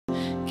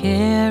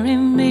carry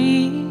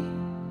me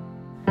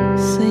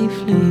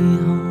safely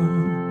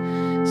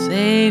home.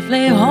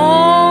 Safely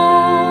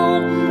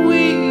home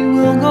we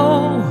will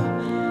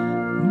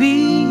go.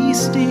 Be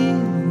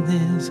still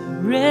this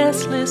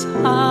restless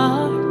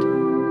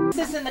heart.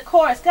 This is in the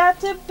chorus. Got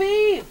to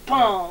be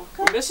boom.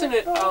 We're missing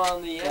it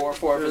on the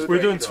end.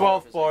 We're doing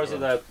 12 bars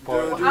of that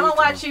part. I'm gonna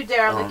watch you,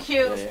 Darryl,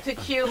 to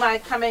cue my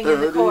coming in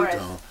the chorus.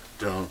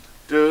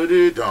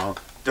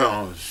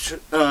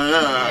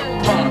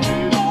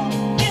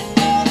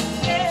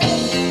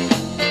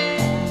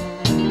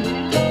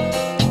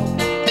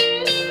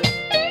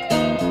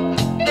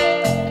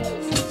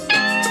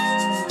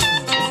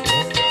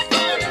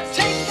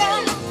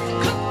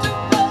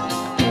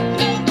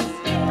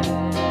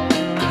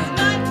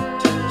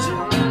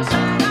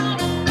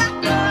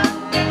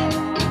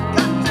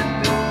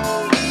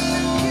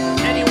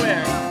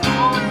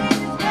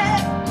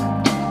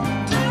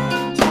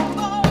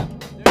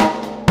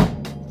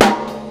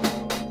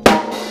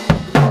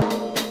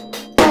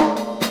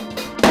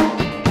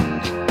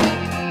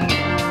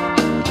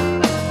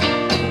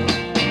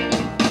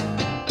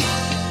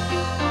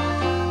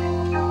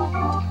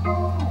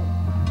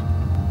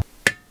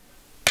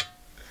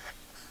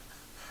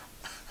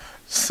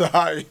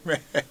 Sorry, man.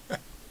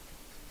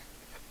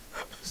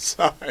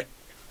 Sorry.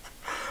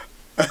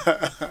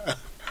 There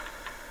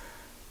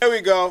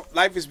we go.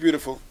 Life is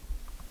beautiful.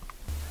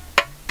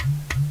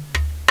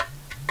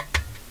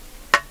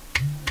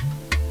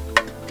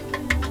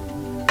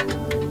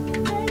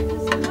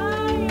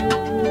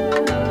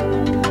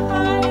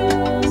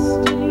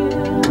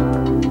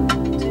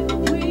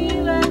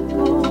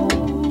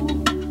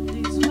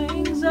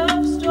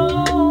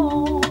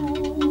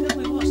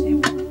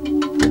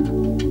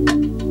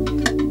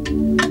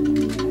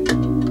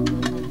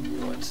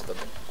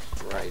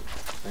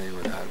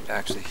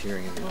 Actually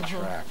hearing it in the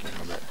track, you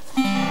know, but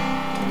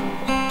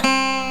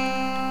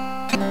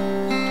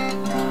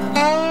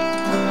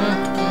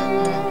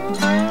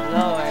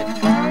Lord.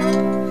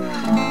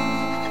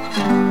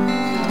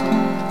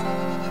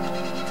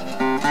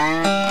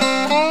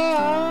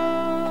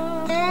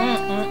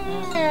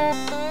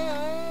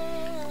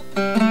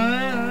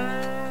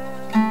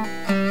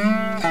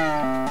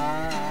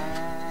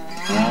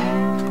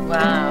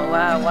 Wow,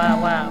 wow,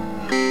 wow, wow.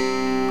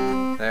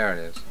 there it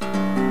is.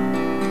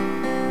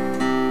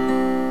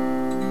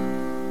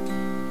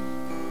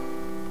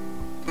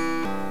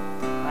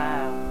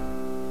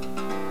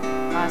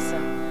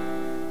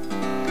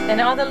 And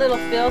all the little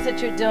fills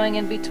that you're doing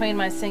in between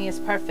my singing is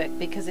perfect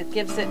because it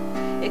gives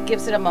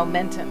it a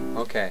momentum.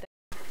 Okay.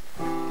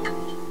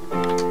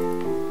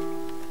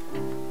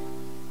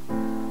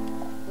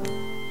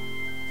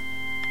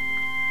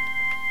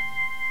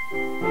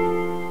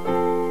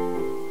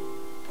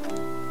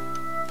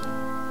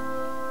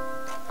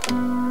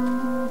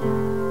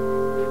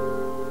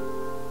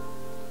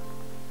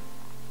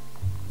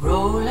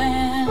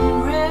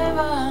 Rolling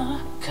river,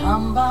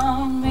 come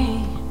by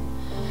me.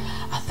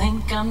 I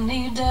think I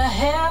need to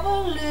have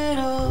a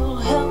little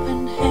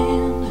helping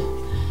hand.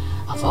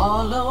 I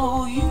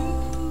follow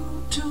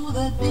you to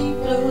the deep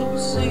blue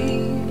sea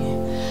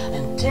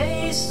and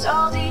taste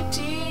all the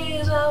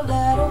tears of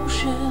that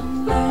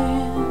ocean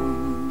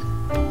land.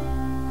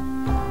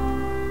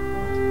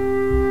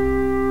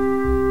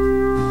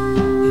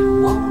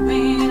 It won't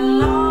be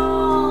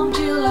long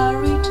till I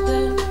reach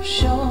the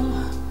shore.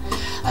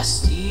 I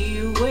see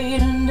you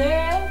waiting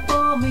there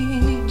for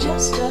me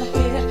just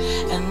ahead,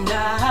 and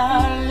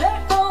I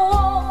let go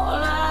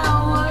all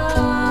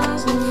I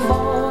was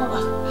before.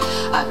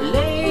 I've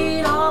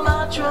laid all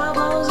my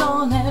troubles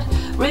on that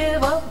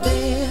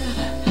riverbed,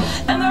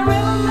 and the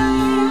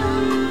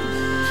riverman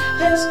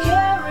has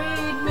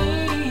carried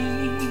me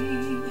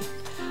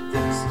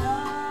through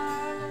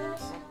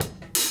starless.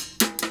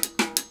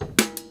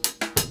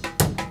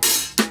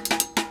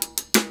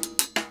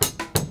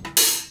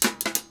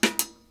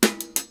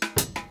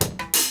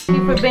 Thank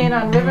you for being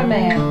on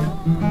Riverman.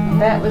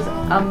 That was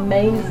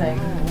amazing.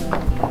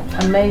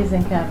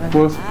 Amazing, Kevin.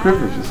 Well, it's a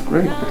privilege. It's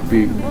great to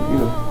be,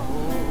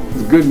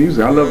 it's good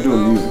music. I love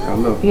doing music. I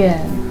love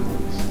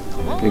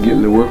and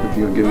getting to work with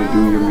you and getting to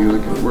do your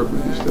music and work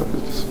with your stuff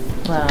is just a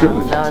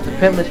privilege. No, it's a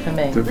privilege for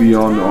me. To be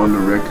on the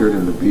record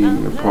and to be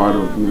a part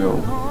of,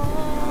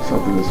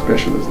 something as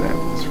special as that.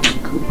 It's really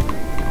cool.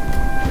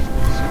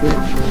 It's great.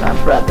 My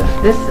brother.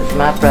 This is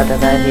my brother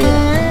right here.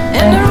 And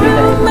Thank the you,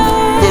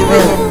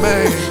 riverman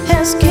baby.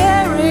 has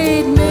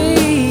carried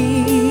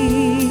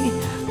me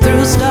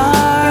through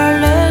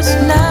starless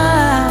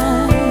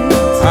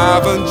nights.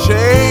 I've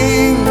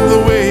unchained the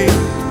way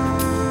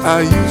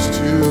I used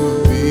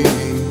to be.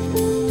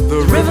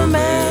 The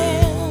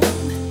Riverman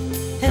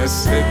has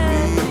set me